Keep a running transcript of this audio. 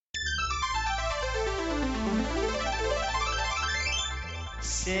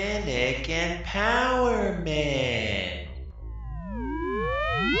Cynic Empowerment.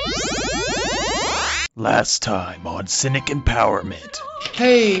 Last time on Cynic Empowerment.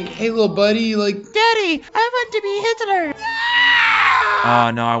 Hey, little buddy, Daddy, I want to be Hitler.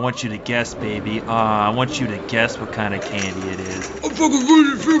 No, I want you to guess, baby. I want you to guess what kind of candy it is.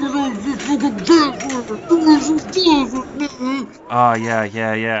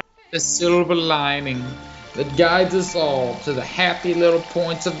 Yeah. the silver lining that guides us all to the happy little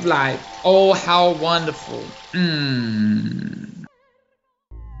points of life. Oh, how wonderful.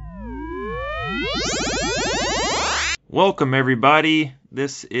 Welcome, everybody.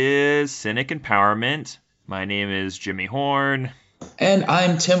 This is Cynic Empowerment. My name is Jimmy Horn. And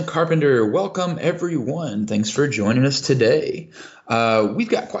I'm Tim Carpenter. Welcome, everyone. Thanks for joining us today. We've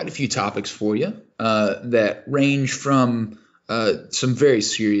got quite a few topics for you that range from some very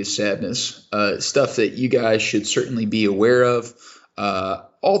serious sadness, stuff that you guys should certainly be aware of,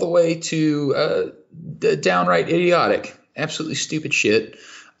 all the way to the downright idiotic, absolutely stupid shit.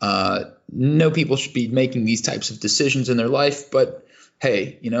 No people should be making these types of decisions in their life, but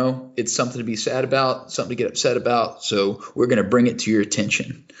hey, it's something to be sad about, something to get upset about, so we're going to bring it to your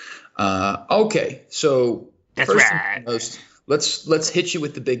attention. Okay, so That's first right. and foremost, let's hit you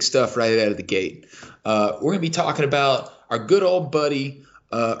with the big stuff right out of the gate. We're going to be talking about our good old buddy,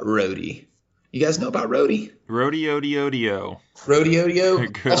 Rhodey. You guys know about Rhodey? Rodeo.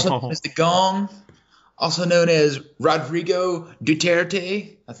 Rhodey, Good also old- known as the Gong, also known as Rodrigo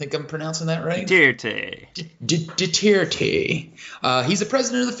Duterte. I think I'm pronouncing that right. Duterte. Duterte. He's the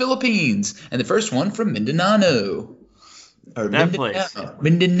president of the Philippines and the first one from Mindanao. Or That place.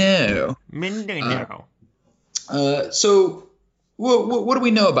 Mindanao. Mindanao. So, what do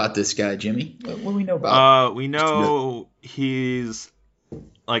we know about this guy, Jimmy? What do we know about? We know he's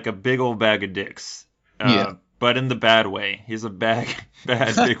like a big old bag of dicks. Yeah. But in the bad way. He's a bad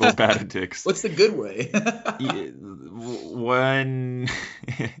big old bag of dicks. What's the good way? When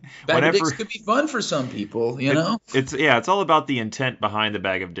Bag of dicks could be fun for some people, It's all about the intent behind the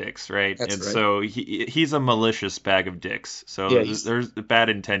bag of dicks, right? That's and right. so he's a malicious bag of dicks. So Yeah, there's bad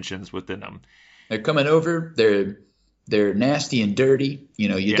intentions within him. They're coming over. They're nasty and dirty.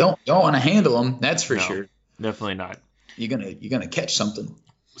 You don't want to handle them. That's for No. sure. Definitely not. You're gonna catch something.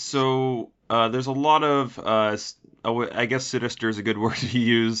 So there's a lot of I guess sinister is a good word to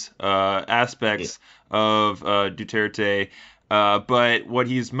use, aspects of Duterte. But what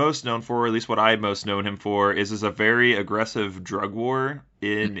he's most known for, or at least what I've most known him for, is a very aggressive drug war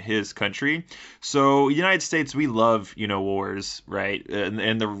in his country. So United States, we love, wars, right?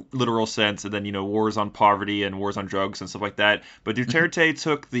 In the literal sense, and then, wars on poverty and wars on drugs and stuff like that. But Duterte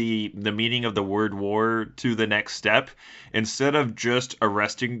took the meaning of the word war to the next step. Instead of just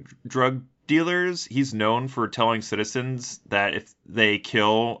arresting drug dealers, he's known for telling citizens that if they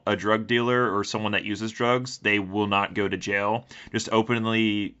kill a drug dealer or someone that uses drugs, they will not go to jail. Just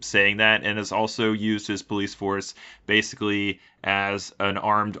openly saying that, and has also used his police force basically as an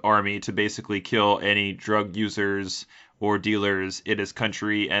armed army to basically kill any drug users or dealers in his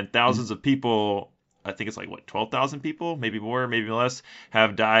country. And thousands of people, I think it's 12,000 people, maybe more, maybe less,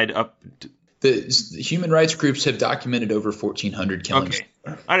 have died up. The human rights groups have documented over 1,400 killings.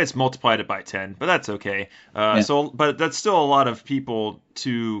 Okay, I just multiplied it by 10, but that's okay. Yeah. But that's still a lot of people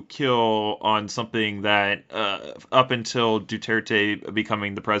to kill on something that up until Duterte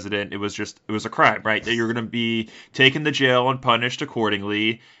becoming the president, it was a crime, right? That you're going to be taken to jail and punished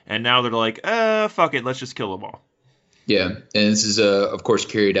accordingly. And now they're like, fuck it, let's just kill them all. Yeah, and this is, of course,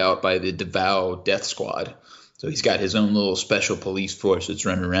 carried out by the Davao Death Squad. So he's got his own little special police force that's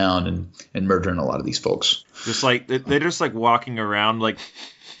running around and murdering a lot of these folks. Just like they're just walking around like,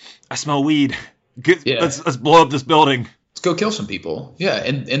 I smell weed. Yeah. Let's blow up this building. Let's go kill some people. Yeah,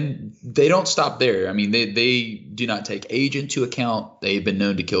 and they don't stop there. I mean, they do not take age into account. They've been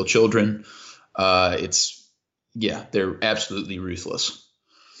known to kill children. They're absolutely ruthless.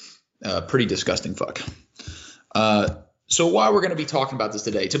 Pretty disgusting fuck. So why we're going to be talking about this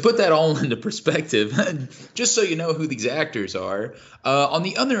today, to put that all into perspective, just so you know who these actors are, on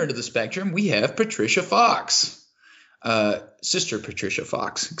the other end of the spectrum, we have Patricia Fox. Sister Patricia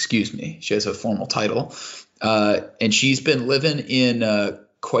Fox, excuse me. She has a formal title. And she's been living in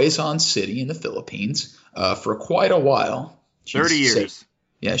Quezon City in the Philippines for quite a while. 30 years.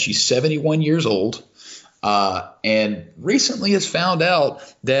 She's 71 years old. And recently has found out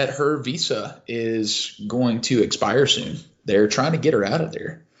that her visa is going to expire soon. They're trying to get her out of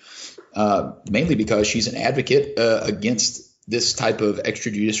there, mainly because she's an advocate against this type of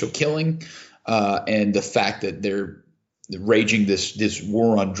extrajudicial killing and the fact that they're raging this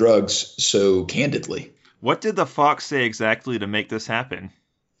war on drugs so candidly. What did the Fox say exactly to make this happen?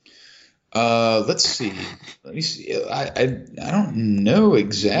 Let's see. Let me see. I don't know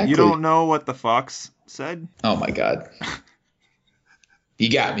exactly. You don't know what the fox said? Oh my God. You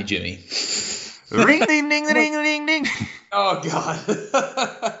got me, Jimmy. Ring ding ding ding ding ding. Oh God.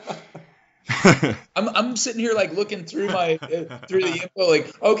 I'm sitting here like looking through my through the info,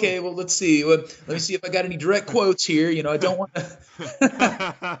 like, okay, well, let's see. Let me see if I got any direct quotes here. You know, I don't want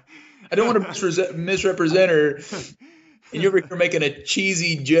to misrepresent her. And you're making a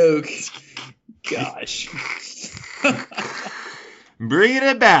cheesy joke. Gosh. Bringing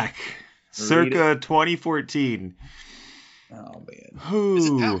it back. Circa 2014. Oh man. Ooh. Is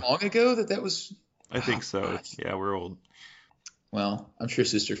it that long ago that was? I think so. Gosh. Yeah, we're old. Well, I'm sure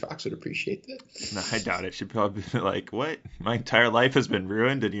Sister Fox would appreciate that. No, I doubt it. She'd probably be like, what? My entire life has been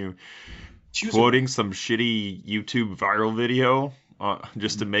ruined and you She was quoting some shitty YouTube viral video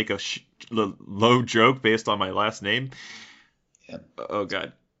just to make a low joke based on my last name? Yeah. Oh,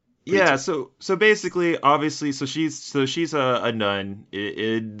 God. Yeah, so basically, obviously, so she's a nun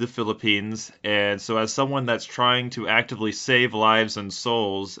in the Philippines, and so as someone that's trying to actively save lives and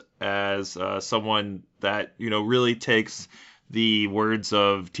souls, as someone that really takes the words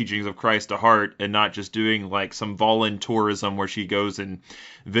of teachings of Christ to heart, and not just doing like some voluntourism where she goes and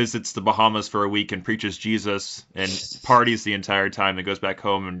visits the Bahamas for a week and preaches Jesus and parties the entire time and goes back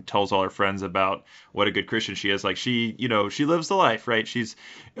home and tells all her friends about what a good Christian she is. Like she lives the life, right? She's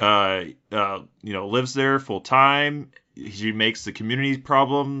lives there full time. She makes the community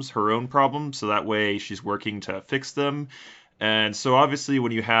problems her own problems, so that way she's working to fix them. And so obviously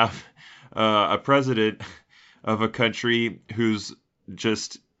when you have a president of a country who's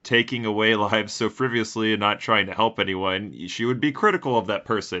just taking away lives so frivolously and not trying to help anyone, she would be critical of that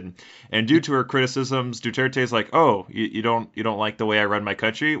person. And due to her criticisms, Duterte's like, "Oh, you don't like the way I run my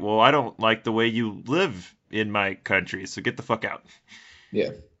country? Well, I don't like the way you live in my country. So get the fuck out."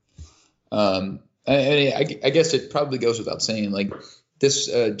 Yeah. I guess it probably goes without saying, like, this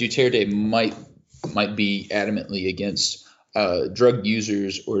Duterte might be adamantly against drug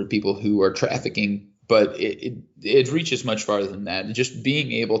users or people who are trafficking, but it reaches much farther than that. And just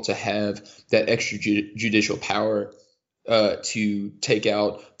being able to have that extrajudicial power to take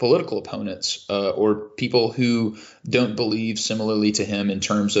out political opponents or people who don't believe similarly to him in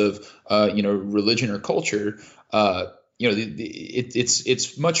terms of religion or culture.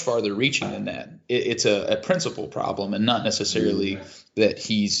 It's much farther reaching than that. It's a principle problem, and not necessarily that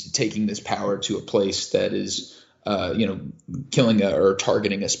he's taking this power to a place that is killing or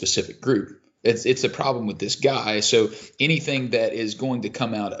targeting a specific group. It's a problem with this guy. So anything that is going to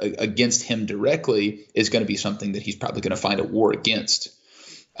come out against him directly is going to be something that he's probably going to find a war against.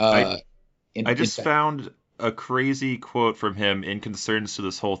 I just found a crazy quote from him in concerns to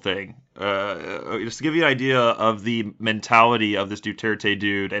this whole thing. Just to give you an idea of the mentality of this Duterte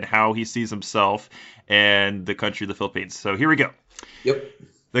dude and how he sees himself and the country of the Philippines. So here we go. Yep.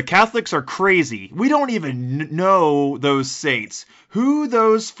 The Catholics are crazy. We don't even know those saints. Who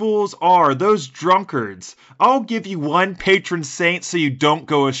those fools are, those drunkards. I'll give you one patron saint so you don't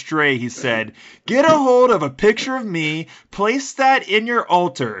go astray, he said. Get a hold of a picture of me, place that in your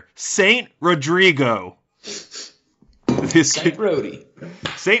altar. Saint Rodrigo. Saint Rody.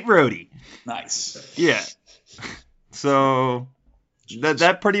 Saint Rody. Nice. Yeah. So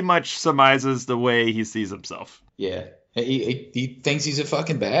that pretty much surmises the way he sees himself. Yeah. He thinks he's a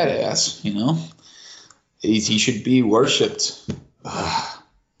fucking badass, you know? He should be worshipped.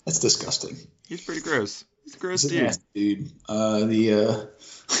 That's disgusting. He's pretty gross. He's a gross dude. Nasty dude. The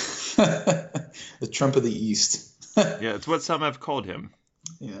Trump of the East. Yeah, it's what some have called him.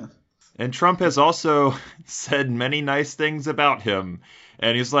 Yeah. And Trump has also said many nice things about him.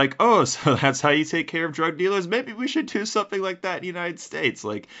 And he's like, oh, so that's how you take care of drug dealers? Maybe we should do something like that in the United States.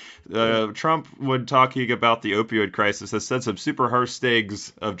 Like, Trump, when talking about the opioid crisis, has said some super harsh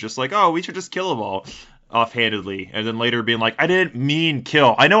things of just like, oh, we should just kill them all offhandedly. And then later being like, I didn't mean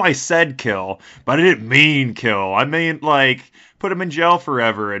kill. I know I said kill, but I didn't mean kill. I mean, like, put them in jail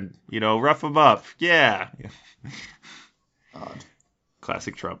forever and, rough them up. Yeah. Odd.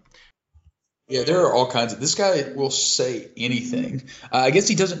 Classic Trump. Yeah, there are all kinds of. This guy will say anything. I guess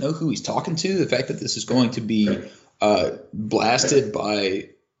he doesn't know who he's talking to. The fact that this is going to be blasted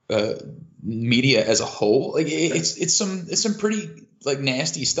by media as a whole, like it's some pretty like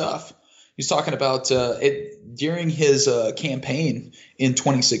nasty stuff. He's talking about it during his campaign in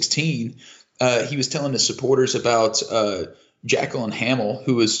 2016. He was telling his supporters about Jacqueline Hamel,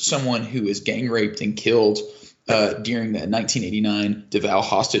 who was someone who was gang raped and killed during the 1989 Davao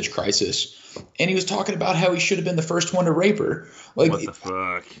hostage crisis, and he was talking about how he should have been the first one to rape her. Like, what the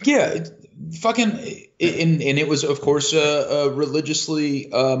fuck? Yeah, and it was, of course, religiously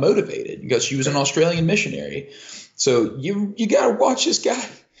motivated because she was an Australian missionary. So you got to watch this guy.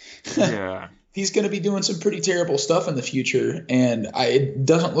 Yeah. He's going to be doing some pretty terrible stuff in the future, and it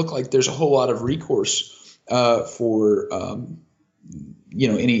doesn't look like there's a whole lot of recourse for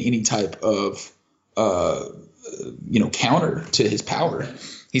any type of counter to his power.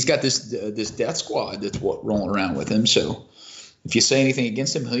 He's got this death squad that's rolling around with him. So if you say anything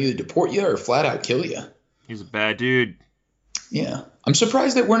against him, he'll either deport you or flat out kill you. He's a bad dude. Yeah, I'm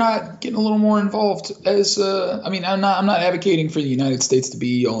surprised that we're not getting a little more involved. I'm not advocating for the United States to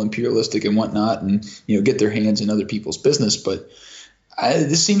be all imperialistic and whatnot, and get their hands in other people's business. But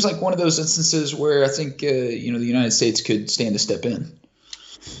this seems like one of those instances where I think the United States could stand to step in.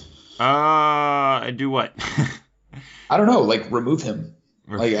 And do what? I don't know, like remove him,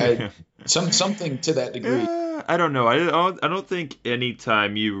 something to that degree. I don't know. I don't think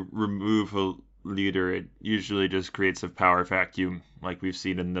anytime you remove a leader, it usually just creates a power vacuum, like we've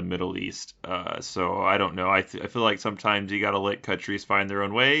seen in the Middle East. So I don't know. I feel like sometimes you gotta let countries find their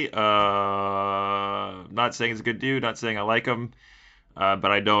own way. Not saying he's a good dude, not saying I like him, but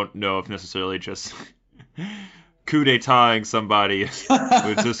I don't know if necessarily just coup d'etat-ing somebody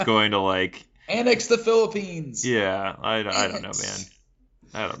was just going to annex the Philippines. Yeah, I don't know, man.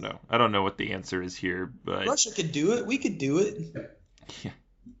 I don't know. I don't know what the answer is here, but Russia could do it. We could do it. Yeah.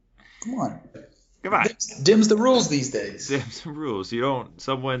 Come on. Dim's the rules these days. Dim's the rules.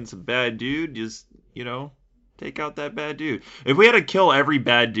 Someone's a bad dude, just, take out that bad dude. If we had to kill every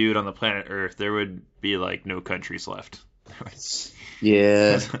bad dude on the planet Earth, there would be, no countries left.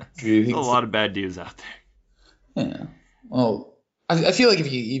 Yeah. There's a lot of bad dudes out there. Yeah. Well, I feel like if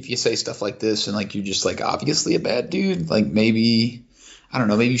you say stuff like this and, you're just, obviously a bad dude, maybe, I don't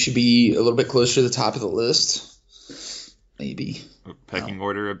know, maybe you should be a little bit closer to the top of the list. Maybe. Pecking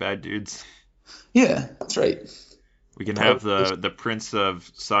order of bad dudes. Yeah, that's right. We can have the Prince of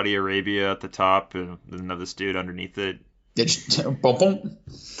Saudi Arabia at the top and another dude underneath it. Yeah, just boom, boom.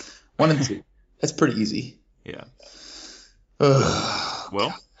 1 and 2. That's pretty easy. Yeah.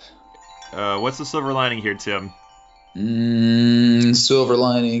 Well, what's the silver lining here, Tim? Silver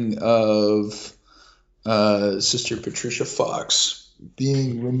lining of Sister Patricia Fox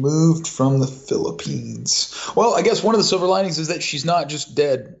being removed from the Philippines. Well, I guess one of the silver linings is that she's not just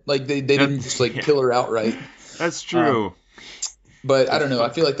dead. They didn't just kill her outright. That's true. But I don't know. I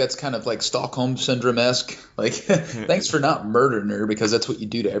feel like that's kind of Stockholm syndrome-esque. Thanks for not murdering her, because that's what you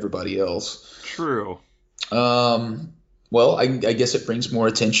do to everybody else. True. Well, I guess it brings more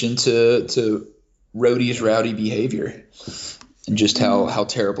attention to Rhodey's rowdy behavior and just how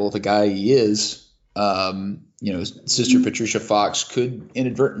terrible of a guy he is. Sister Patricia Fox could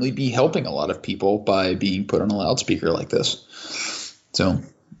inadvertently be helping a lot of people by being put on a loudspeaker like this. So,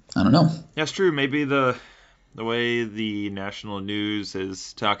 I don't know. That's true. Maybe the way the national news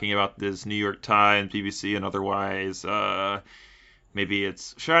is talking about this, New York Times, BBC, and otherwise, maybe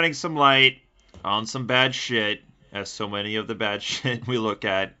it's shining some light on some bad shit, as so many of the bad shit we look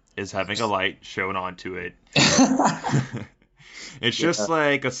at is having a light shown onto it. It's just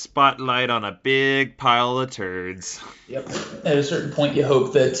like a spotlight on a big pile of turds. Yep. At a certain point, you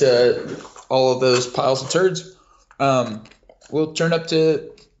hope that all of those piles of turds will turn up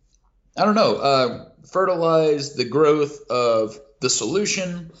to, I don't know, fertilize the growth of the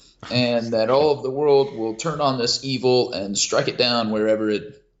solution, and that all of the world will turn on this evil and strike it down wherever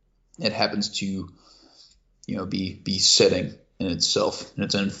it happens to, be sitting in itself, in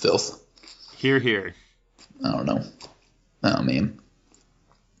its own filth. Hear, hear. I don't know. Oh man,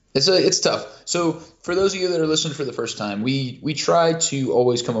 it's tough. So for those of you that are listening for the first time, we try to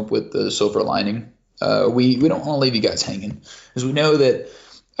always come up with the silver lining. We don't want to leave you guys hanging, because we know that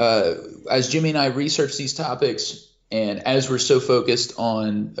as Jimmy and I research these topics, and as we're so focused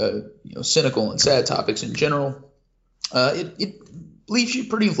on cynical and sad topics in general, it leaves you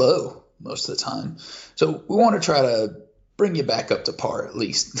pretty low most of the time. So we want to try to bring you back up to par at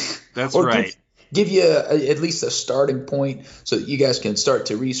least. That's right. Give you at least a starting point so that you guys can start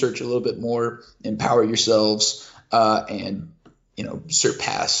to research a little bit more, empower yourselves, and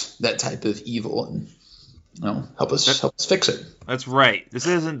surpass that type of evil, and help us fix it. That's right. This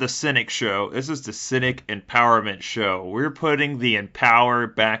isn't the Cynic Show. This is the Cynic Empowerment Show. We're putting the empower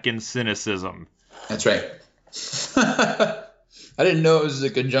back in cynicism. That's right. I didn't know it was a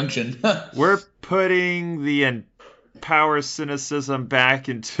conjunction. We're putting the empower cynicism back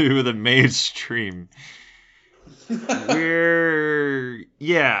into the mainstream. We're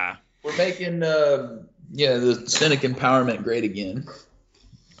making Yeah, the Cynic empowerment great again.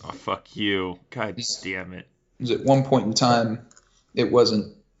 Oh, fuck you. God damn it. Because at one point in time, it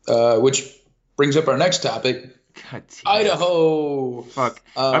wasn't. Which brings up our next topic, God damn it. Idaho. Fuck.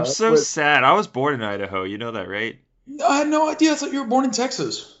 I'm so sad. I was born in Idaho. You know that, right? I had no idea. I thought you were born in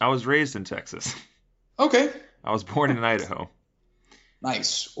Texas. I was raised in Texas. Okay. I was born in Idaho.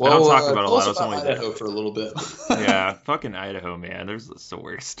 Nice. I don't talk about it a tell lot. us I was about only Idaho for a little bit. Yeah, fucking Idaho, man. It's the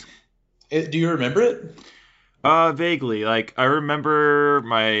worst. Do you remember it? Vaguely. Like, I remember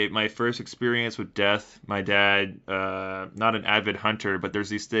my first experience with death. My dad, not an avid hunter, but there's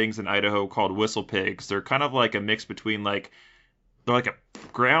these things in Idaho called whistle pigs. They're kind of like a mix between they're like a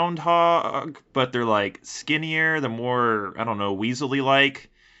groundhog, but they're like skinnier. They're more, I don't know, weaselly like,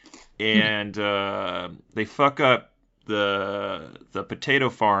 and they fuck up the potato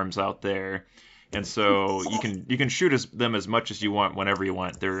farms out there. And so you can shoot them as much as you want whenever you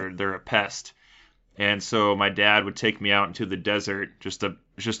want. They're a pest. And so my dad would take me out into the desert, just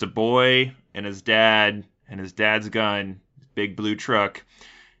a boy and his dad's gun, big blue truck,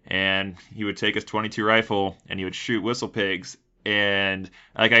 and he would take his .22 rifle and he would shoot whistle pigs. And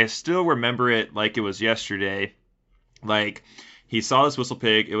like I still remember it like it was yesterday. Like he saw this whistle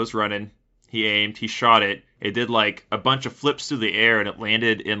pig, it was running, he aimed, he shot it. It did like a bunch of flips through the air and it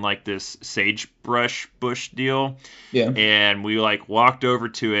landed in like this sagebrush bush deal. Yeah. And we like walked over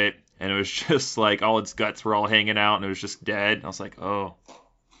to it. And it was just like all its guts were all hanging out and it was just dead. And I was like, oh,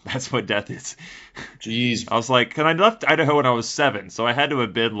 that's what death is. Jeez. I was like, and I left Idaho when I was 7, so I had to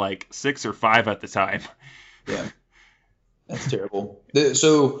have been like 6 or 5 at the time. Yeah. That's terrible.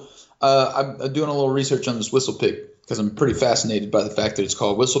 So I'm doing a little research on this whistle pig because I'm pretty fascinated by the fact that it's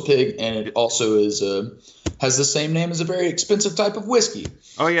called whistle pig and it also has the same name as a very expensive type of whiskey.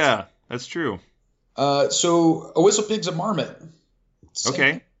 Oh, yeah, that's true. So a whistle pig's a marmot.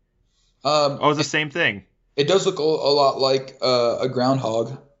 Okay. It's the same thing. It does look a lot like a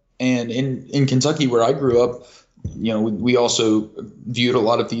groundhog. And in Kentucky, where I grew up, we also viewed a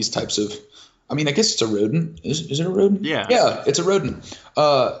lot of these types of. I mean, I guess it's a rodent. Is it a rodent? Yeah. Yeah, it's a rodent.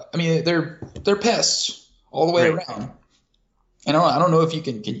 I mean, they're pests all the way around. And I don't know if you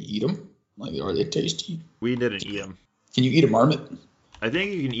can you eat them? Like, are they tasty? We didn't eat them. Can you eat a marmot? I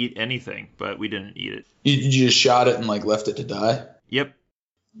think you can eat anything, but we didn't eat it. You just shot it and like left it to die? Yep.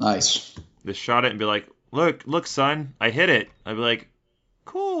 Nice. Just shot it and be like, look, son, I hit it. I'd be like,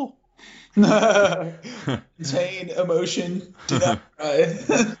 cool. Pain, emotion, do not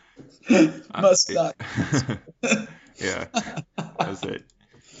cry. Must not. Yeah, that's it.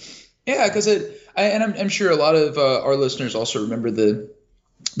 Yeah, because I'm sure a lot of our listeners also remember the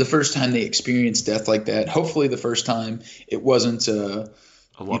first time they experienced death like that. Hopefully, the first time it wasn't a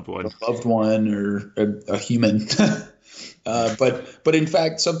loved one or a human. But in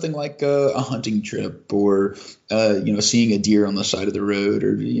fact, something like a hunting trip or seeing a deer on the side of the road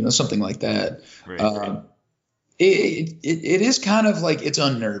or something like that. Right. It is kind of like it's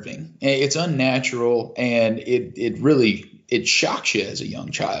unnerving, it's unnatural, and it really shocks you as a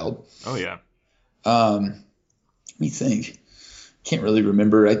young child. Oh yeah. Let me think. Can't really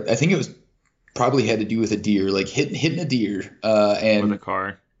remember. I think it was probably had to do with a deer, like hitting a deer and with a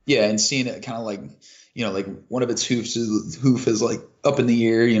car. Yeah, and seeing it kind of like. Like one of its hoof is like up in the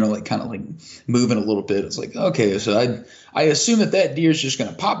air, like kind of like moving a little bit. It's like, okay, so I assume that deer is just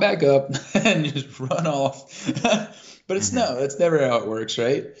going to pop back up and just run off. But it's no, that's never how it works,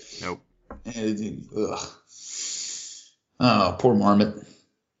 right? Nope. Ugh. Oh, poor marmot.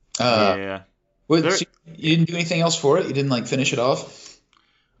 Yeah. So you didn't do anything else for it? You didn't like finish it off?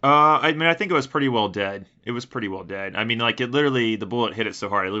 I mean, I think it was pretty well dead. It was pretty well dead. I mean, like the bullet hit it so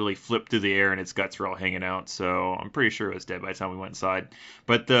hard, it literally flipped through the air and its guts were all hanging out. So I'm pretty sure it was dead by the time we went inside.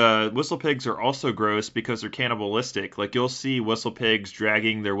 But the whistle pigs are also gross because they're cannibalistic. Like you'll see whistle pigs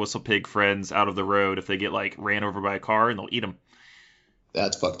dragging their whistle pig friends out of the road if they get like ran over by a car, and they'll eat them.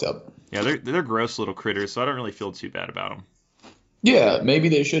 That's fucked up. Yeah, they're gross little critters, so I don't really feel too bad about them. Yeah, maybe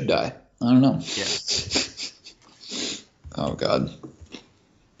they should die. I don't know. Yeah. Oh God.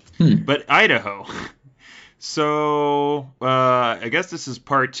 But Idaho. So I guess this is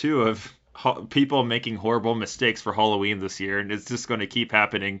part 2 of people making horrible mistakes for Halloween this year, and it's just going to keep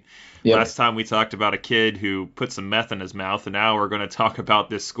happening. Yep. Last time we talked about a kid who put some meth in his mouth, and now we're going to talk about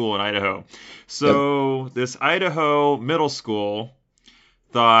this school in Idaho. So This Idaho middle school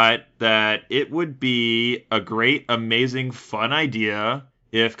thought that it would be a great, amazing, fun idea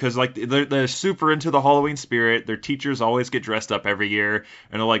because like they're super into the Halloween spirit. Their teachers always get dressed up every year,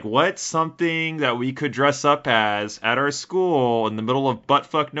 and they're like, what's something that we could dress up as at our school in the middle of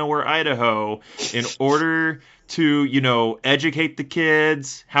buttfuck nowhere, Idaho, in order to, educate the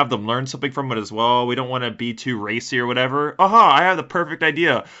kids, have them learn something from it as well. We don't want to be too racy or whatever. Aha, I have the perfect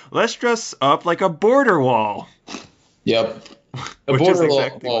idea. Let's dress up like a border wall. Yep. A Which is border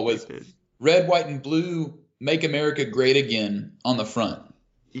exactly wall what with they did. red, white, and blue, "Make America Great Again" on the front.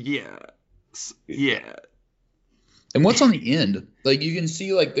 Yeah. Yeah. And what's on the end? Like, you can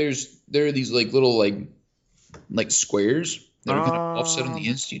see, like, there are these, like, little, like squares that are kind of offset on the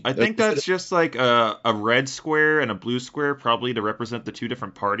ends. I think that's just like a red square and a blue square, probably to represent the two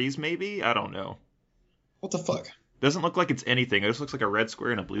different parties, maybe? I don't know. What the fuck? Doesn't look like it's anything. It just looks like a red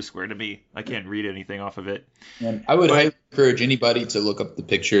square and a blue square to me. I can't read anything off of it. And I would highly encourage anybody to look up the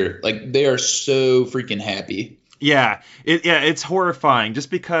picture. Like, they are so freaking happy. Yeah, it's horrifying just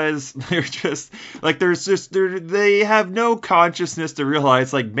because they're just like they have no consciousness to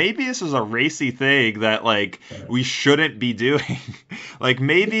realize like maybe this is a racy thing that like we shouldn't be doing. Like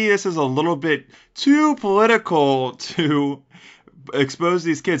maybe this is a little bit too political to expose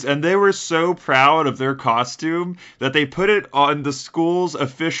these kids, and they were so proud of their costume that they put it on the school's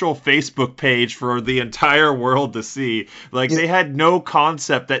official Facebook page for the entire world to see. Like they had no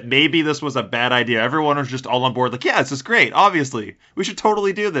concept that maybe this was a bad idea. Everyone was just all on board like, yeah, this is great, obviously we should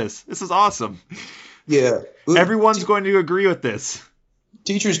totally do this is awesome. Yeah, everyone's going to agree with this.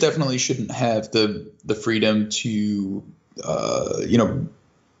 Teachers definitely shouldn't have the freedom to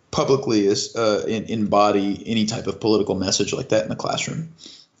publicly embody any type of political message like that in the classroom,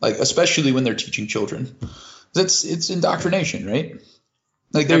 like especially when they're teaching children. It's indoctrination, right?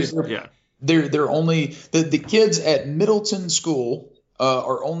 Like they're only the kids at Middleton School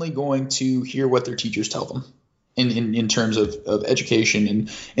are only going to hear what their teachers tell them in terms of education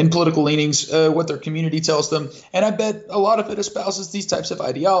and political leanings, what their community tells them, and I bet a lot of it espouses these types of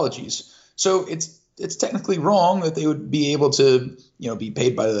ideologies. So it's technically wrong that they would be able to, be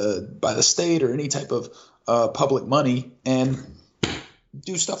paid by the state or any type of public money and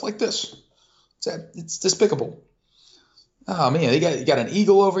do stuff like this. It's despicable. Oh man, you got an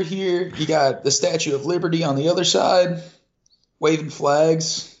eagle over here. You got the Statue of Liberty on the other side, waving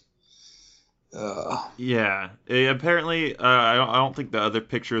flags. Yeah. Apparently, I don't think the other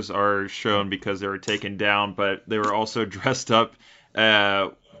pictures are shown because they were taken down, but they were also dressed up.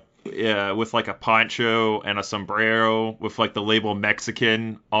 With like a poncho and a sombrero with like the label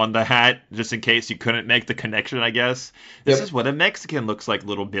Mexican on the hat, just in case you couldn't make the connection, I guess. This is what a Mexican looks like,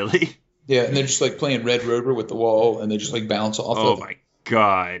 little Billy. Yeah, and they're just like playing Red Rover with the wall, and they just like bounce off of it. Oh my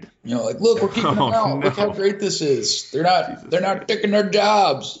god. Like, look, we're keeping them out. No. Look how great this is. They're not taking their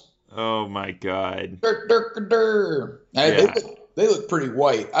jobs. Oh my god. They look pretty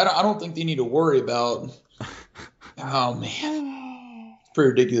white. I don't think they need to worry about. Oh man.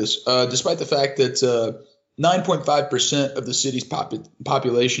 Pretty ridiculous. Despite the fact that 9.5% of the city's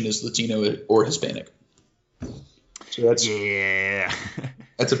population is Latino or Hispanic. So that's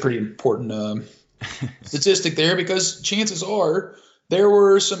a pretty important statistic there, because chances are there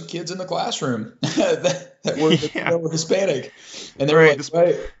were some kids in the classroom that were Latino or Hispanic, and they were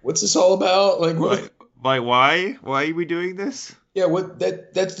like, "What's this all about? Like, what? Why are we doing this?" Yeah,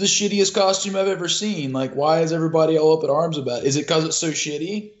 that's the shittiest costume I've ever seen. Like, why is everybody all up in arms about it? Is it because it's so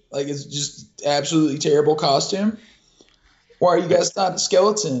shitty? Like, it's just absolutely terrible costume? Why are you guys not a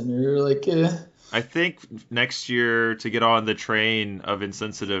skeleton? Or you're like, I think next year, to get on the train of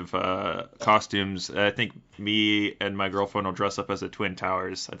insensitive costumes, I think me and my girlfriend will dress up as the Twin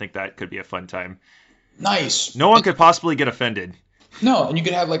Towers. I think that could be a fun time. Nice. No one could possibly get offended. No, and you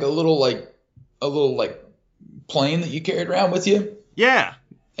could have like a little plane that you carried around with you. Yeah.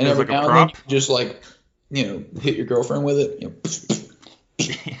 And every now and then you just like, hit your girlfriend with it.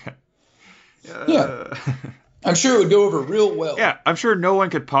 Yeah. I'm sure it would go over real well. Yeah, I'm sure no one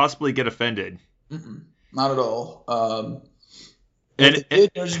could possibly get offended. Not at all. And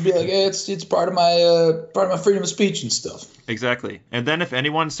it would just be like, it's part of my freedom of speech and stuff. Exactly. And then if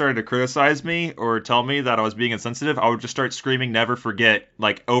anyone started to criticize me or tell me that I was being insensitive, I would just start screaming "Never forget"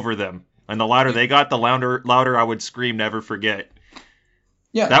 like over them. And the louder they got, the louder I would scream "Never forget."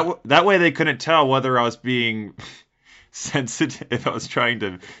 Yeah. That way they couldn't tell whether I was being sensitive, if I was trying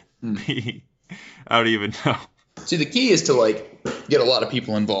to be. I don't even know. See, the key is to like get a lot of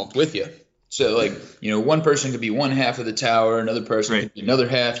people involved with you. So like, one person could be one half of the tower, another person could be another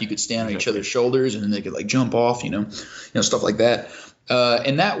half. You could stand on each other's shoulders, and then they could like jump off, stuff like that.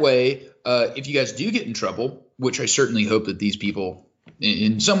 And that way, if you guys do get in trouble, which I certainly hope that these people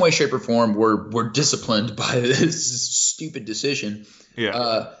in some way, shape, or form were disciplined by this stupid decision,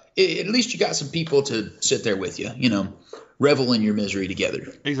 at least you got some people to sit there with you, revel in your misery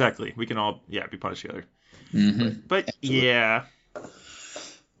together. Exactly. We can all be punished together. Mm-hmm. But yeah.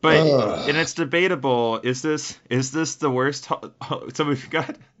 But and it's debatable. Is this the worst? So we've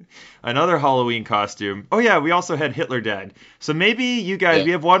got another Halloween costume. Oh yeah, we also had Hitler Dad. So maybe you guys,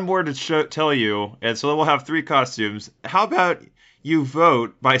 we have one more to tell you, and so we'll have 3 costumes. How about you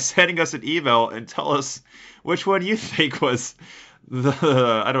vote by sending us an email and tell us which one you think was the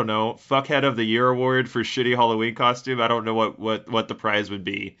fuckhead of the year award for shitty Halloween costume. I don't know what the prize would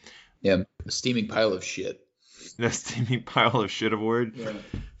be. Yeah, a steaming pile of shit. The steaming pile of shit award. Yeah.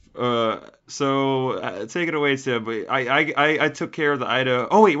 So take it away, Tim. I took care of the Idaho.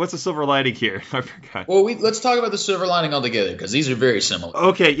 Oh wait, what's the silver lining here? I forgot. Well, let's talk about the silver lining altogether because these are very similar.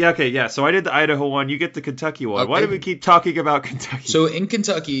 Okay. So I did the Idaho one. You get the Kentucky one. Okay. Why do we keep talking about Kentucky? So in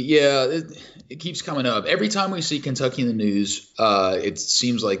Kentucky, it keeps coming up every time we see Kentucky in the news. It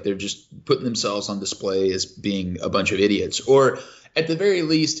seems like they're just putting themselves on display as being a bunch of idiots, or at the very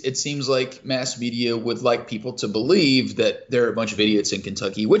least, it seems like mass media would like people to believe that there are a bunch of idiots in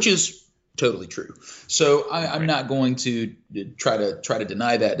Kentucky, which is totally true. So I'm not going to try to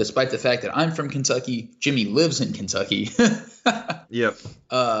deny that, despite the fact that I'm from Kentucky. Jimmy lives in Kentucky. Yep.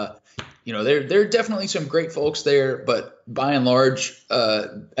 There are definitely some great folks there, but by and large,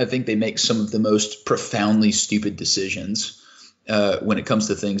 I think they make some of the most profoundly stupid decisions when it comes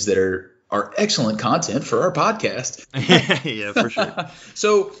to things that are excellent content for our podcast. Yeah, for sure.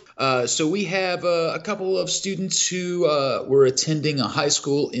 So we have a couple of students who were attending a high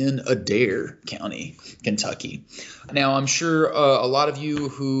school in Adair County, Kentucky. Now, I'm sure a lot of you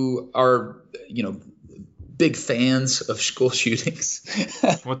who are, big fans of school shootings.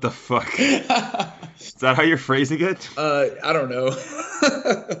 What the fuck? Is that how you're phrasing it? I don't know.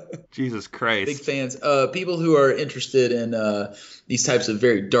 Jesus Christ. Big fans. People who are interested in these types of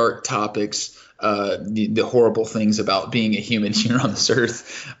very dark topics, the horrible things about being a human here on this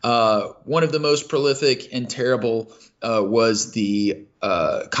earth. One of the most prolific and terrible was the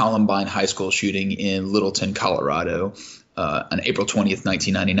Columbine High School shooting in Littleton, Colorado, on April 20th,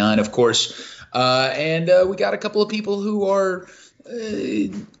 1999, of course. And we got a couple of people who are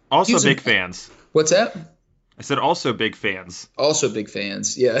also big fans. What's that? I said also big fans. Also big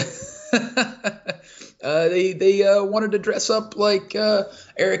fans, yeah. They wanted to dress up like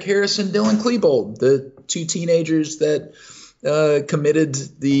Eric Harris and Dylan Klebold, the 2 teenagers that committed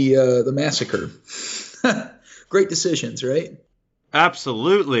the massacre. Great decisions, right?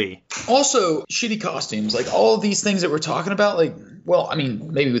 Absolutely. Also, shitty costumes, like all of these things that we're talking about. Like, well, I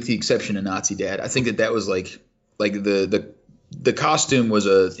mean, maybe with the exception of Nazi Dad, I think that was like the costume was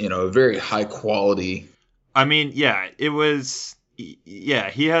a very high quality. I mean, yeah, it was. Yeah,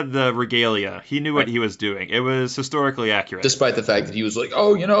 he had the regalia. He knew what he was doing. It was historically accurate. Despite the fact that he was like,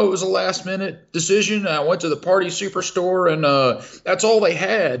 oh, it was a last-minute decision. I went to the party superstore, and that's all they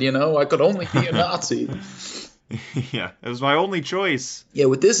had. I could only be a Nazi. Yeah, it was my only choice. Yeah,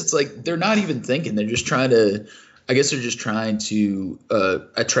 with this, it's like they're not even thinking. They're just trying to – I guess they're just trying to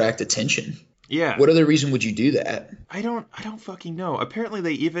attract attention. Yeah. What other reason would you do that? I don't fucking know. Apparently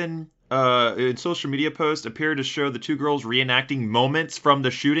they even – in social media posts appear to show the 2 girls reenacting moments from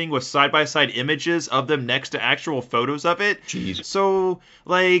the shooting with side-by-side images of them next to actual photos of it. Jeez. So,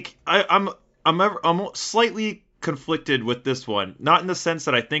 like, I'm slightly conflicted with this one. Not in the sense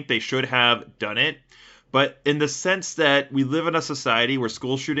that I think they should have done it, but in the sense that we live in a society where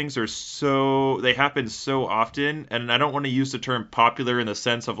school shootings they happen so often, and I don't want to use the term popular in the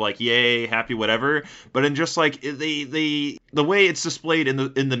sense of like, yay, happy, whatever, but in just like the way it's displayed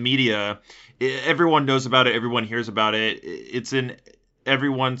in the media, everyone knows about it, everyone hears about it, it's in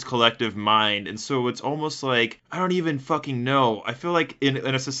everyone's collective mind, and so it's almost like, I don't even fucking know. I feel like in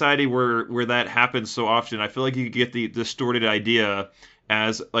a society where that happens so often, I feel like you could get the distorted idea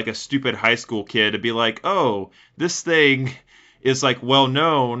as like a stupid high school kid to be like, oh, this thing is like well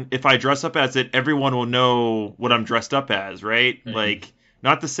known. If I dress up as it, everyone will know what I'm dressed up as, right? Mm-hmm. Like,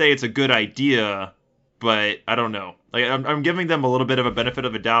 not to say it's a good idea, but I don't know. Like, I'm giving them a little bit of a benefit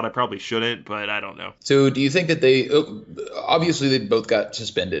of a doubt. I probably shouldn't, but I don't know. So do you think that they obviously both got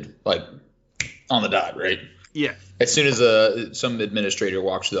suspended, like on the dot, right? Yeah. As soon as some administrator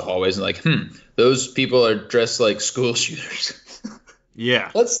walks through the hallways and like, those people are dressed like school shooters.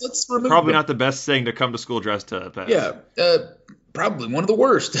 Yeah. Let's remove probably them. Not the best thing to come to school dressed up as. Yeah. Probably one of the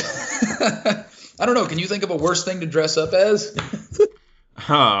worst. I don't know. Can you think of a worse thing to dress up as?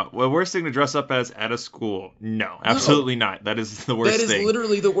 Well, worst thing to dress up as at a school? No, No, absolutely not. That is the that worst is thing.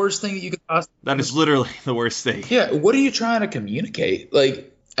 literally the worst thing that you could possibly. That is literally the worst thing. Yeah, what are you trying to communicate?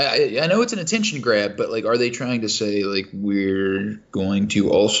 Like, I know it's an attention grab, but like, are they trying to say like we're going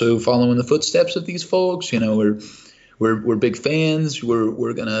to also follow in the footsteps of these folks? You know, we're big fans.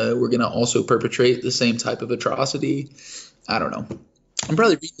 We're gonna also perpetrate the same type of atrocity. I don't know. I'm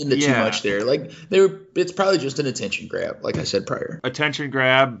probably reading into too Yeah. much there. Like, it's probably just an attention grab, like I said prior. Attention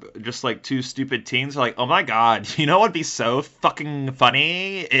grab, just like two stupid teens are like, oh my god, you know what would be so fucking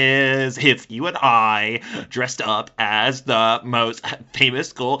funny is if you and I dressed up as the most famous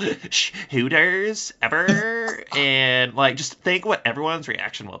school shooters ever, and like just think what everyone's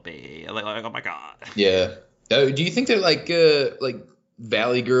reaction will be. Like oh my god. Yeah. Do you think they're like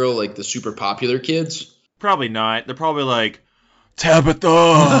Valley Girl, like the super popular kids? Probably not. They're probably like,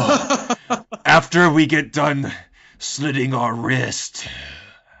 Tabitha, after we get done slitting our wrist,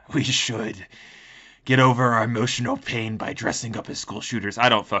 we should get over our emotional pain by dressing up as school shooters. I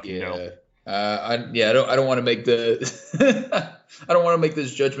don't fucking know. I don't want to make the I don't want to make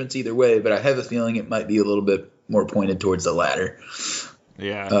those judgments either way, but I have a feeling it might be a little bit more pointed towards the latter.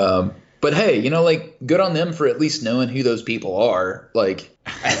 Yeah. But hey, you know, like, good on them for at least knowing who those people are. Like,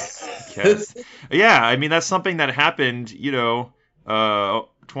 Yes. Yeah, I mean that's something that happened,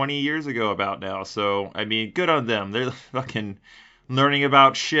 20 years ago about now. So, I mean, good on them. They're fucking learning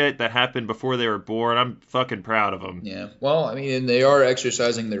about shit that happened before they were born. I'm fucking proud of them. yeah. Well, I mean, they are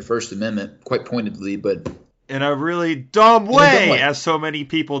exercising their First Amendment quite pointedly, but In a really dumb In a dumb way, way. as so many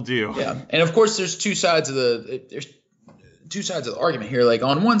people do. yeah. And of course, there's two sides of the argument here. Like,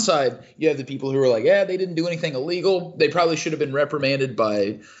 on one side, you have the people who are like, yeah, they didn't do anything illegal. They probably should have been reprimanded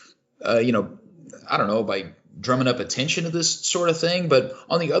by, I don't know, by drumming up attention to this sort of thing. But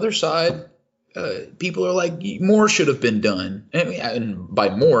on the other side, people are like, more should have been done. And by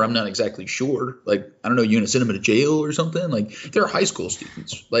more, I'm not exactly sure. Like, I don't know, you're going to send them to jail or something? Like, they're high school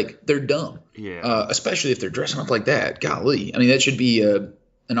students. Like, they're dumb. Yeah. Especially if they're dressing up like that. Golly. I mean, that should be an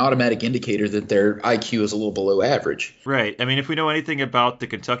automatic indicator that their IQ is a little below average. Right. I mean, if we know anything about the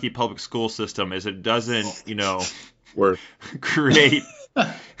Kentucky public school system, is it doesn't, Or create.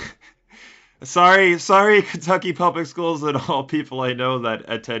 Sorry, Kentucky public schools and all people I know that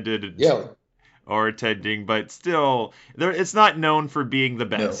attended yeah, or attending, but still, it's not known for being the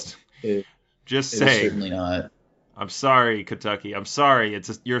best. it, Just it is saying. certainly not. I'm sorry, Kentucky. I'm sorry.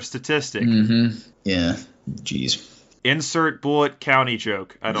 You're a statistic. Mm-hmm. Yeah. Jeez. Insert Bullitt County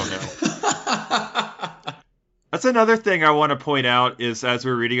joke. I don't know. That's another thing I want to point out is as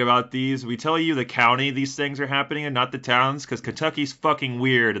we're reading about these, we tell you the county these things are happening and not the towns because Kentucky's fucking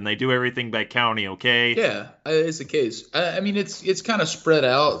weird and they do everything by county, okay? Yeah, it's the case. I mean, it's kind of spread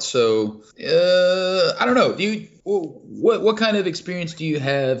out. So I don't know. What kind of experience do you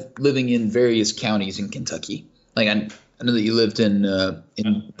have living in various counties in Kentucky? Like, I know that you lived in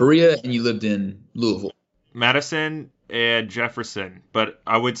Berea and you lived in Louisville. Madison and Jefferson, but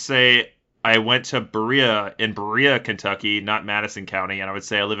I would say I went to Berea in Berea, Kentucky, not Madison County, and I would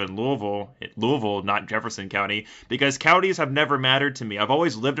say I live in Louisville, not Jefferson County, because counties have never mattered to me. I've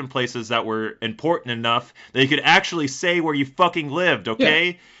always lived in places that were important enough that you could actually say where you fucking lived, okay?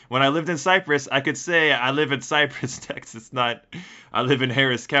 Yeah. When I lived in Cypress, I could say I live in Cypress, Texas, not I live in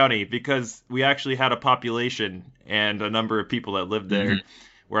Harris County, because we actually had a population and a number of people that lived there,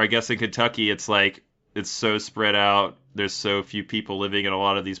 where I guess in Kentucky it's like it's so spread out. There's so few people living in a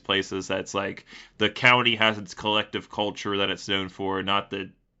lot of these places that it's like the county has its collective culture that it's known for, not the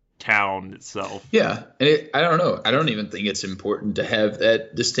town itself. Yeah, and I don't know. I don't even think it's important to have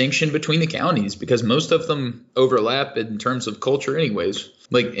that distinction between the counties because most of them overlap in terms of culture anyways.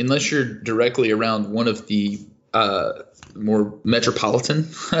 Like, unless you're directly around one of the more metropolitan,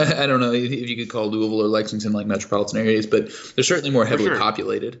 I don't know if you could call Louisville or Lexington like metropolitan areas, but they're certainly more heavily sure.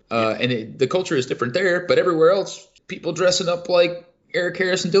 populated. And the culture is different there, but everywhere else, people dressing up like Eric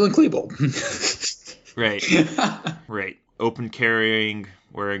Harris and Dylan Klebold. Right. Open carrying,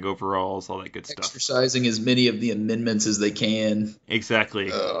 wearing overalls, all that good stuff. Exercising as many of the amendments as they can.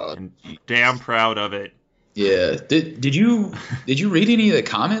 Exactly. And damn proud of it. Yeah. Did you read any of the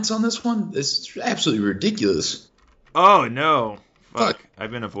comments on this one? It's absolutely ridiculous. Oh, no. Fuck.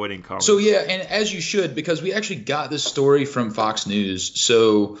 I've been avoiding comments. So, yeah, and as you should, because we actually got this story from Fox News.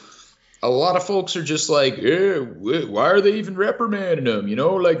 So a lot of folks are just like, yeah, why are they even reprimanding them? You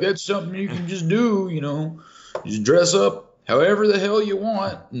know, like that's something you can just do, you know, just dress up however the hell you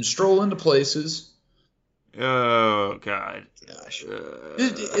want and stroll into places. Oh, God. Gosh.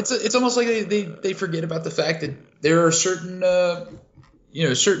 It's almost like they forget about the fact that there are certain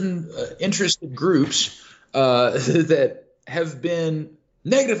interested groups that have been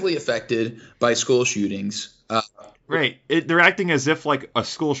negatively affected by school shootings. Right. They're acting as if like a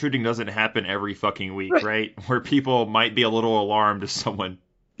school shooting doesn't happen every fucking week, right? Where people might be a little alarmed if someone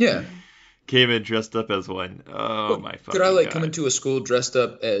Yeah. came in dressed up as one. Oh my fucking Could I like God. come into a school dressed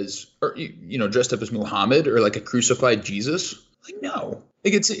up as, or dressed up as Muhammad or like a crucified Jesus? Like no,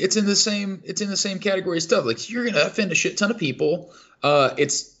 like it's in the same category of stuff. Like you're gonna offend a shit ton of people.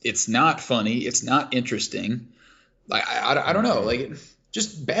 It's not funny. It's not interesting. Like I don't know. Like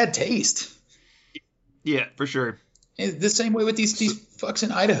just bad taste. Yeah, for sure. And the same way with these fucks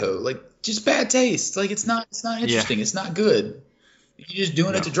in Idaho. Like just bad taste. Like it's not interesting. It's not good. You're just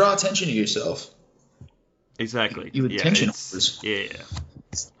doing it to draw attention to yourself. Exactly. You yeah, attention it's- whores. Yeah.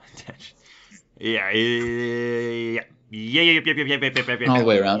 Yeah. All the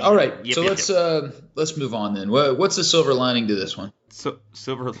way around. All right, Yep, so yep, let's move on then. What's the silver lining to this one? So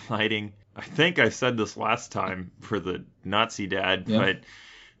silver lining. I think I said this last time for the Nazi dad, Yeah. but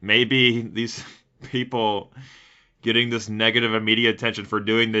maybe these people getting this negative media attention for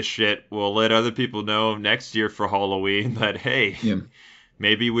doing this shit will let other people know next year for Halloween that hey, Yeah.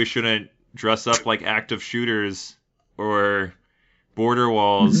 maybe we shouldn't dress up like active shooters or border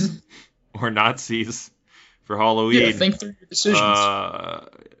walls or Nazis for Halloween. Yeah, think through your decisions.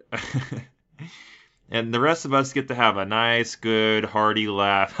 And the rest of us get to have a nice, good, hearty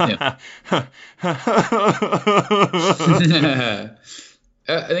laugh. Yeah.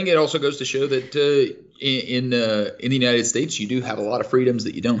 I think it also goes to show that in the United States, you do have a lot of freedoms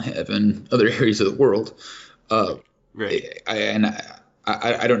that you don't have in other areas of the world. Right.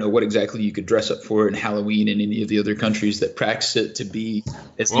 I don't know what exactly you could dress up for in Halloween in any of the other countries that practice it to be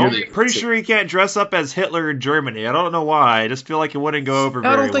as Well, nearly. I'm pretty sure you can't dress up as Hitler in Germany. I don't know why. I just feel like it wouldn't go over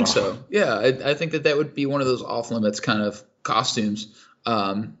very I don't think well. so. Yeah, I think that would be one of those off limits kind of costumes.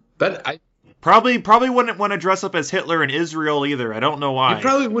 But I Probably wouldn't want to dress up as Hitler in Israel either. I don't know why. you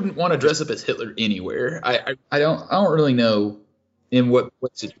probably wouldn't want to dress up as Hitler anywhere. I don't really know in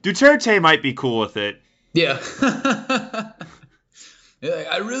what's it. Duterte might be cool with it. Yeah. Yeah,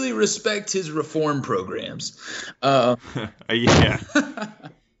 I really respect his reform programs. Yeah.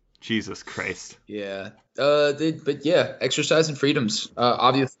 Jesus Christ. Yeah. But yeah, exercising freedoms.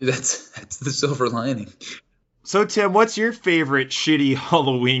 Obviously, that's the silver lining. So, Tim, what's your favorite shitty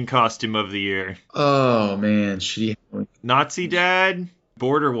Halloween costume of the year? Oh man, shitty. Nazi Dad,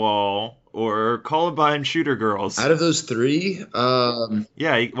 Border Wall, or Columbine Shooter Girls? Out of those three,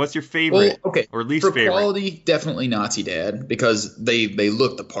 Yeah, what's your favorite? well, okay, Or least for favorite? quality, definitely Nazi Dad because they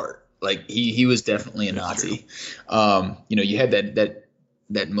looked the part. Like he was definitely a That's Nazi. You had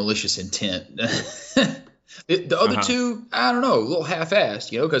that malicious intent. The other two, I don't know, a little half-assed,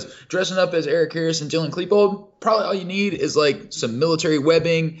 because dressing up as Eric Harris and Dylan Klebold, probably all you need is like some military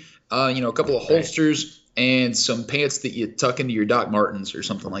webbing, a couple of holsters, and some pants that you tuck into your Doc Martens or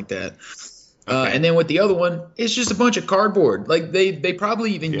something like that. Okay. And then with the other one, it's just a bunch of cardboard. Like they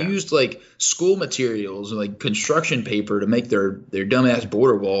probably even used like school materials, like construction paper, to make their dumbass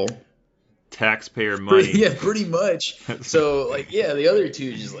border wall. Taxpayer money. Yeah, pretty much. So the other two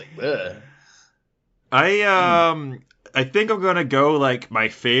is just like, ugh. I think I'm gonna go like my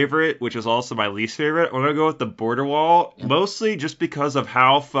favorite, which is also my least favorite. I'm gonna go with the Border Wall, mostly just because of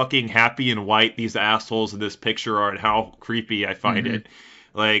how fucking happy and white these assholes in this picture are and how creepy I find it.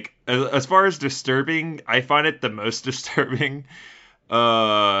 Like, as far as disturbing, I find it the most disturbing.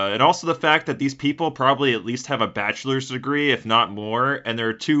 And also the fact that these people probably at least have a bachelor's degree, if not more, and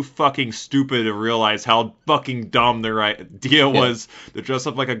they're too fucking stupid to realize how fucking dumb their idea was to dress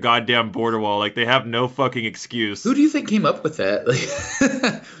up like a goddamn border wall. Like, they have no fucking excuse. Who do you think came up with that?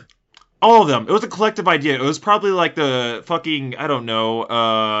 Like, All of them. It was a collective idea. It was probably like the fucking, I don't know,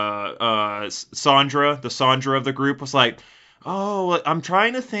 Sandra, the Sandra of the group was like, oh, I'm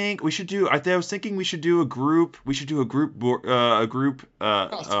trying to think. I was thinking we should do a group. We should do a group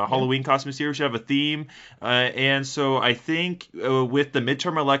Halloween costume series. We should have a theme. And so I think with the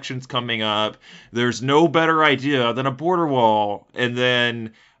midterm elections coming up, there's no better idea than a border wall. And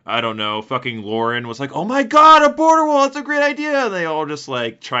then I don't know, fucking Lauren was like, oh my god, a border wall, it's a great idea. And they all just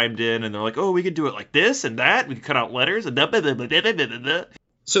like chimed in and they're like, oh, we could do it like this and that. We could cut out letters and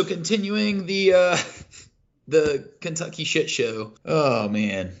so continuing the Kentucky shit show. Oh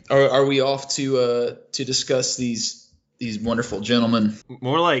man, are we off to discuss these wonderful gentlemen?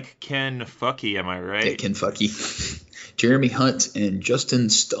 More like Ken Fucky, am I right? Yeah, Kentucky. Jeremy Hunt and Justin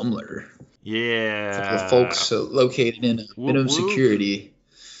Stumler. Yeah. A couple of folks located in minimum security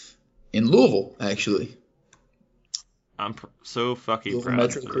in Louisville, actually. I'm so fucking Louisville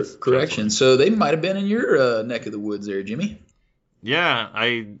proud. Metro Correction. So they might have been in your neck of the woods there, Jimmy. Yeah,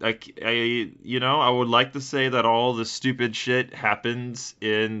 I would like to say that all the stupid shit happens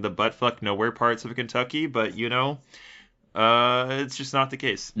in the buttfuck nowhere parts of Kentucky, but it's just not the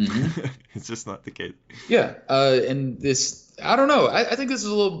case. Mm-hmm. It's just not the case. Yeah, and this, I don't know. I think this is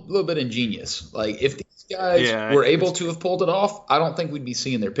a little bit ingenious. Like, if these guys Yeah, were able to have pulled it off, I don't think we'd be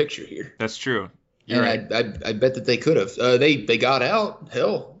seeing their picture here. that's true. You're And right. I bet that they could have. They got out.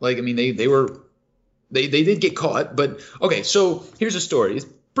 Hell, like, I mean, they did get caught. But okay, so here's a story. It's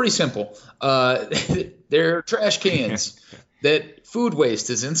pretty simple. They're trash cans that food waste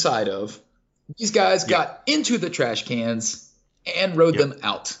is inside of. These guys Yep. got into the trash cans and rode Yep. them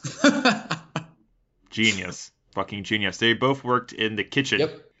out. Genius. Fucking genius. They both worked in the kitchen.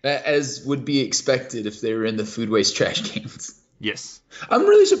 Yep, as would be expected if they were in the food waste trash cans. Yes. I'm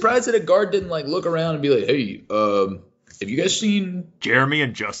really surprised that a guard didn't like look around and be like, "Hey, have you guys seen? Jeremy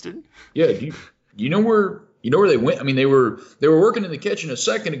and Justin? Yeah, you know where they went? I mean, they were working in the kitchen a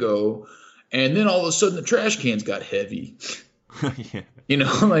second ago, and then all of a sudden the trash cans got heavy. Yeah. You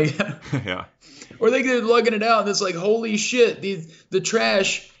know, like, Yeah. or they get lugging it out, and it's like, holy shit, the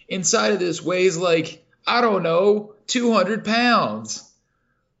trash inside of this weighs like, I don't know, 200 pounds.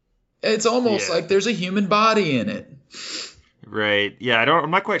 It's almost Yeah. like there's a human body in it. Right. Yeah,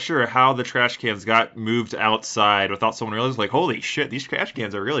 I'm not quite sure how the trash cans got moved outside without someone realizing, like, holy shit, these trash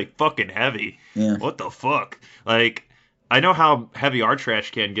cans are really fucking heavy. Yeah. What the fuck? Like, I know how heavy our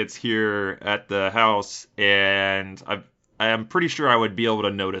trash can gets here at the house, and I am pretty sure I would be able to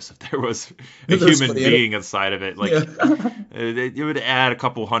notice if there was a There's human somebody in it. being inside of it. Like, Yeah. it would add a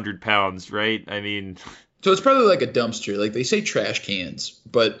couple 100 pounds, right? I mean, So it's probably like a dumpster. Like, they say trash cans,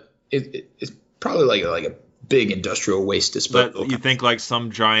 but it's probably like a big industrial waste disposal. but you think like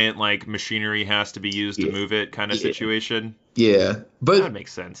some giant like machinery has to be used to Yeah. move it kind of Yeah. situation? Yeah, That but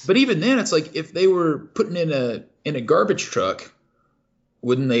makes sense. even then, it's like if they were putting in a garbage truck,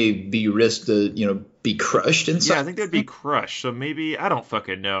 wouldn't they be risked to be crushed inside? Yeah, I think they'd be crushed. So maybe I don't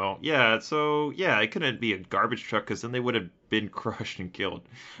fucking know. Yeah, so yeah, it couldn't be a garbage truck because then they would have been crushed and killed.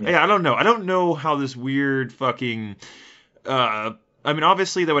 Yeah, I don't know. I don't know how this weird fucking. I mean,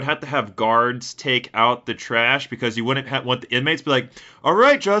 obviously they would have to have guards take out the trash because you wouldn't want the inmates to be like, "All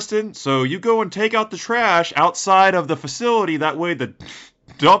right, Justin, so you go and take out the trash outside of the facility. That way the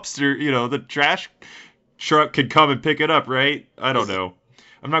dumpster, the trash truck could come and pick it up, right?" I don't know.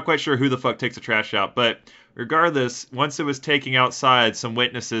 I'm not quite sure who the fuck takes the trash out, but regardless, once it was taking outside, some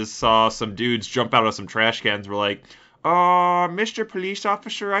witnesses saw some dudes jump out of some trash cans. Were like, Mr. Police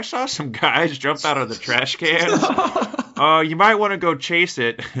Officer, I saw some guys jump out of the trash cans. You might want to go chase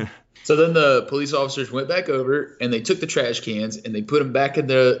it. So then the police officers went back over and they took the trash cans and they put them back in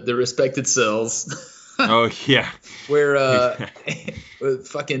the respected cells. Oh, yeah. Where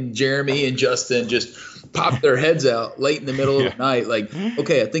fucking Jeremy and Justin just popped their heads out late in the middle of the night, like,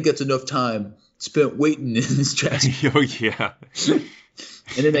 okay, I think that's enough time spent waiting in this trash can. Oh, yeah.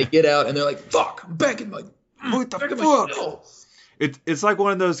 And then they get out and they're like, fuck, I'm back in my What the back in my fuck? cell. It's like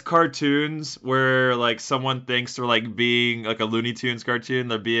one of those cartoons where like someone thinks they're like being like a Looney Tunes cartoon.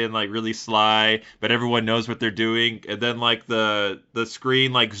 They're being like really sly, but everyone knows what they're doing. And then like the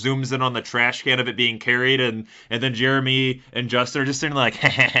screen like zooms in on the trash can of it being carried, and then Jeremy and Justin are just sitting like,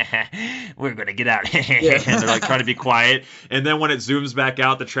 we're gonna get out. And they're like trying to be quiet. And then when it zooms back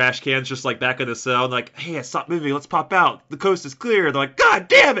out, the trash can's just like back in the cell, and like, hey, stop moving, let's pop out. The coast is clear. They're like, God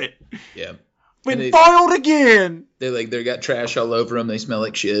damn it, Yeah. been foiled again. They got trash all over them. They smell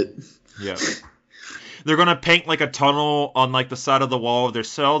like shit. Yeah. They're going to paint like a tunnel on like the side of the wall of their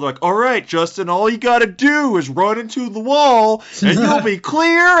cell. They're like, all right, Justin, all you got to do is run into the wall and you'll be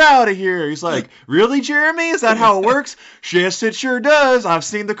clear out of here. He's like, really, Jeremy? Is that how it works? Yes, it sure does. I've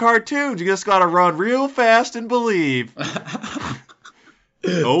seen the cartoons. You just got to run real fast and believe.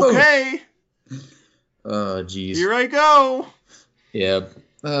 Okay. Oh, jeez. Here I go. Yeah.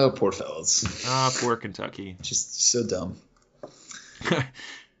 Oh, poor fellas. Ah, poor Kentucky. Just so dumb.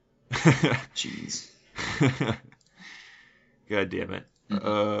 Jeez. God damn it.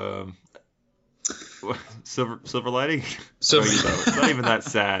 Silver lining? Silver- It's not even that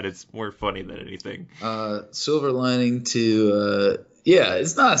sad. It's more funny than anything. Silver lining to yeah,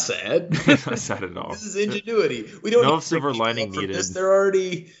 it's not sad. It's not sad at all. This is ingenuity. We don't No need silver people lining from this.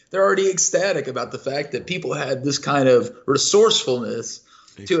 needed. They're already ecstatic about the fact that people had this kind of resourcefulness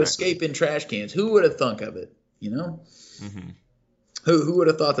to Exactly. escape in trash cans. Who would have thunk of it? You know? Mm-hmm. Who would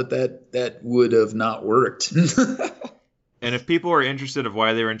have thought that would have not worked? And if people are interested of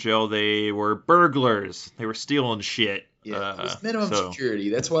why they were in jail, they were burglars. They were stealing shit. Yeah, it was minimum so-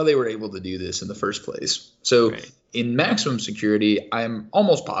 security. That's why they were able to do this in the first place. So Right. in maximum security, I'm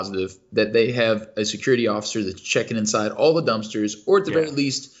almost positive that they have a security officer that's checking inside all the dumpsters, or at the very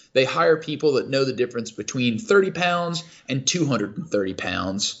least, they hire people that know the difference between 30 pounds and 230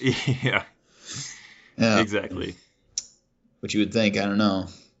 pounds. Yeah. Exactly. What you would think, I don't know.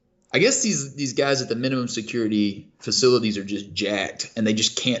 I guess these guys at the minimum security facilities are just jacked, and they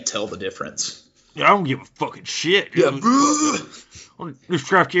just can't tell the difference. Yeah, I don't give a fucking shit. Yeah, There's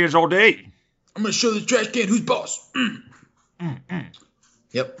trash cans all day. I'm gonna show this trash can who's boss.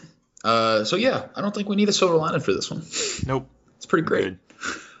 Yep. So yeah, I don't think we need a silver lining for this one. Nope. It's pretty great.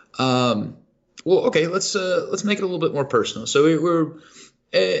 Well, okay, let's make it a little bit more personal. So we're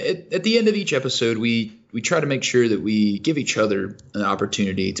at the end of each episode, we try to make sure that we give each other an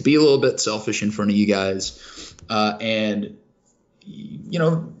opportunity to be a little bit selfish in front of you guys, and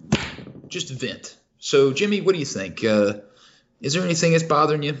just vent. So Jimmy, what do you think? Is there anything that's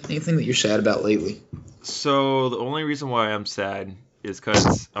bothering you? Anything that you're sad about lately? So the only reason why I'm sad is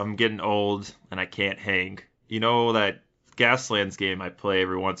because I'm getting old and I can't hang. You know that Gaslands game I play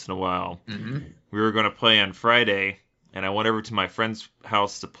every once in a while? Mm-hmm. We were going to play on Friday, and I went over to my friend's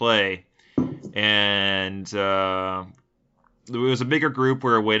house to play, and it was a bigger group. We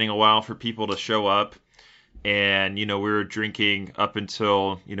were waiting a while for people to show up, and, we were drinking up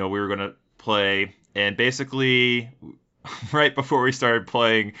until, we were going to play, and basically right before we started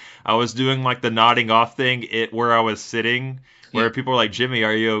playing, I was doing like the nodding off thing where I was sitting, where people were like, Jimmy,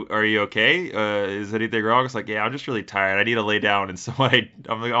 are you okay? Is anything wrong? It's like, yeah, I'm just really tired. I need to lay down. And so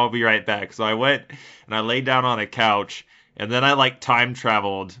I'll be right back. So I went and I laid down on a couch, and then I like time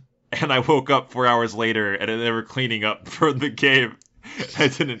traveled, and I woke up 4 hours later, and they were cleaning up for the game. I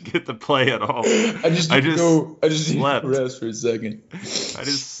didn't get to play at all. I just need to slept. Rest for a second. I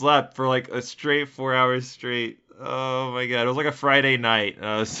just slept for like a straight 4 hours straight. Oh my god, it was like a Friday night.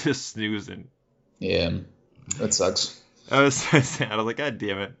 I was just snoozing. Yeah, that sucks. I was so sad. I was like, God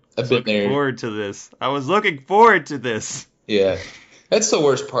damn it. I was looking forward to this. I was looking forward to this. Yeah, that's the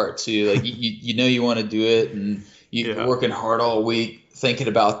worst part too. Like you want to do it, and you're working hard all week thinking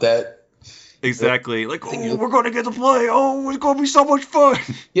about that. Exactly. Like, we're going to get to play. Oh, it's going to be so much fun.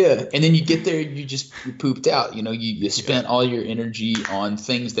 Yeah, and then you get there, you're pooped out. You spent all your energy on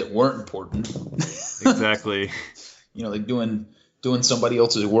things that weren't important. Exactly. Like doing somebody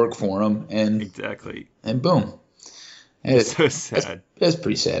else's work for them, and exactly. And boom. It's so sad. That's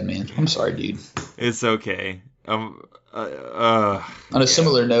pretty sad, man. I'm sorry, dude. It's okay. On a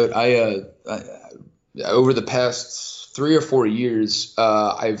similar note, I over the past 3 or 4 years,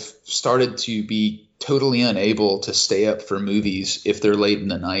 I've started to be totally unable to stay up for movies if they're late in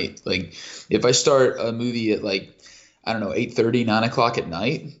the night. Like, if I start a movie at 8:30, 9 o'clock at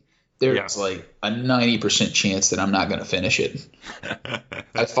night, there's like a 90% chance that I'm not going to finish it.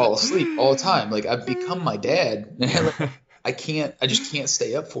 I fall asleep all the time. Like, I've become my dad. I just can't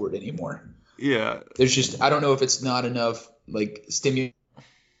stay up for it anymore. Yeah. There's just, I don't know if it's not enough like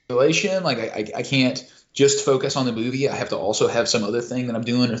stimulation. Like, I can't just focus on the movie. I have to also have some other thing that I'm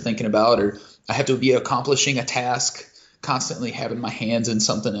doing or thinking about, or I have to be accomplishing a task, constantly having my hands in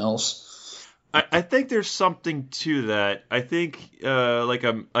something else. I think there's something to that. I think like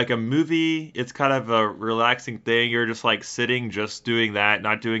a movie, it's kind of a relaxing thing. You're just like sitting, just doing that,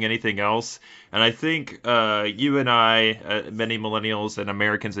 not doing anything else. And I think you and I, many millennials and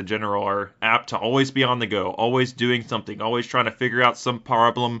Americans in general, are apt to always be on the go, always doing something, always trying to figure out some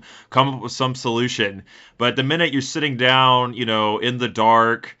problem, come up with some solution. But the minute you're sitting down, in the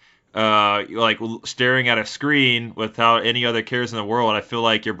dark, like staring at a screen without any other cares in the world, I feel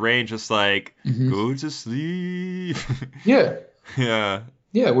like your brain just like go to sleep. Yeah. Yeah.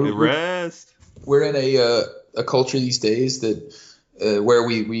 Rest. We're in a culture these days that where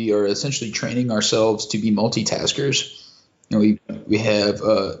we are essentially training ourselves to be multitaskers. We have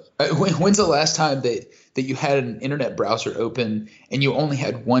when's the last time that you had an internet browser open and you only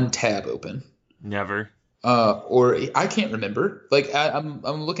had one tab open? Never. Or I can't remember. Like I'm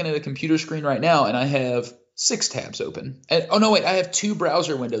looking at a computer screen right now and I have 6 tabs open. And, I have 2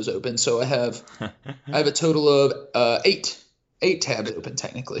 browser windows open, so I have a total of 8 tabs open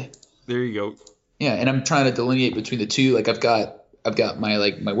technically. There you go. Yeah, and I'm trying to delineate between the two. Like I've got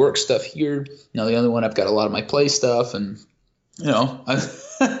my work stuff here. Now the other one I've got a lot of my play stuff, and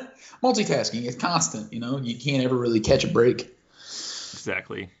multitasking is constant. You can't ever really catch a break.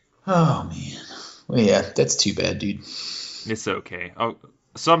 Exactly. Oh man. Well, yeah, that's too bad, dude. It's okay.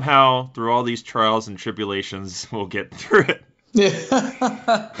 Somehow, through all these trials and tribulations, we'll get through it.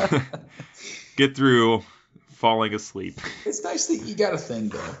 Yeah. Get through falling asleep. It's nice that you got a thing,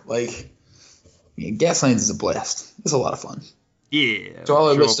 though. Like, Gaslands is a blast. It's a lot of fun. Yeah. So all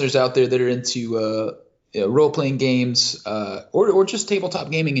our listeners out there that are into role-playing games, or just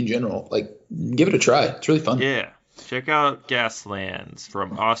tabletop gaming in general. Like, give it a try. It's really fun. Yeah. Check out Gaslands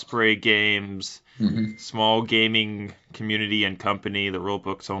from Osprey Games. Mm-hmm. Small gaming community and company. The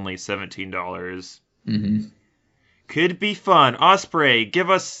rulebook's only $17. Mm-hmm. Could be fun. Osprey, give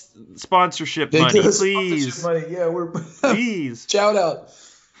us sponsorship money, Give us please. sponsorship money. Yeah, we're Please. shout out.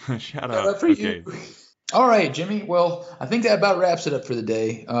 Shout out. For you. All right, Jimmy. Well, I think that about wraps it up for the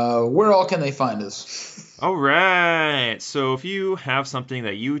day. Where all can they find us? All right. So if you have something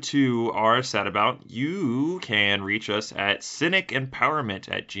that you too are sad about, you can reach us at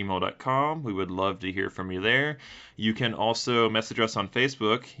cynicempowerment@gmail.com. We would love to hear from you there. You can also message us on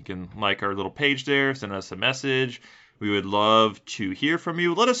Facebook. You can like our little page there, send us a message. We would love to hear from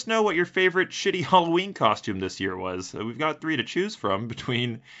you. Let us know what your favorite shitty Halloween costume this year was. We've got 3 to choose from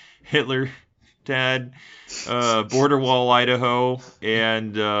between Hitler, Dad, Border Wall, Idaho,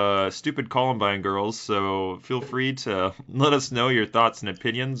 and Stupid Columbine Girls. So feel free to let us know your thoughts and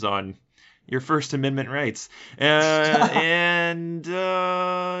opinions on your First Amendment rights. Yeah, I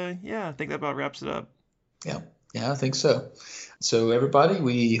think that about wraps it up. Yeah, I think so. So everybody,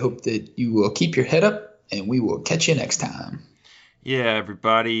 we hope that you will keep your head up, and we will catch you next time. Yeah,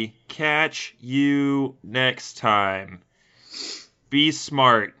 everybody, catch you next time. Be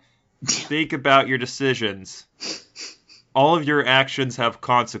smart. Think about your decisions. All of your actions have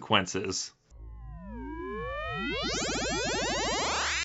consequences.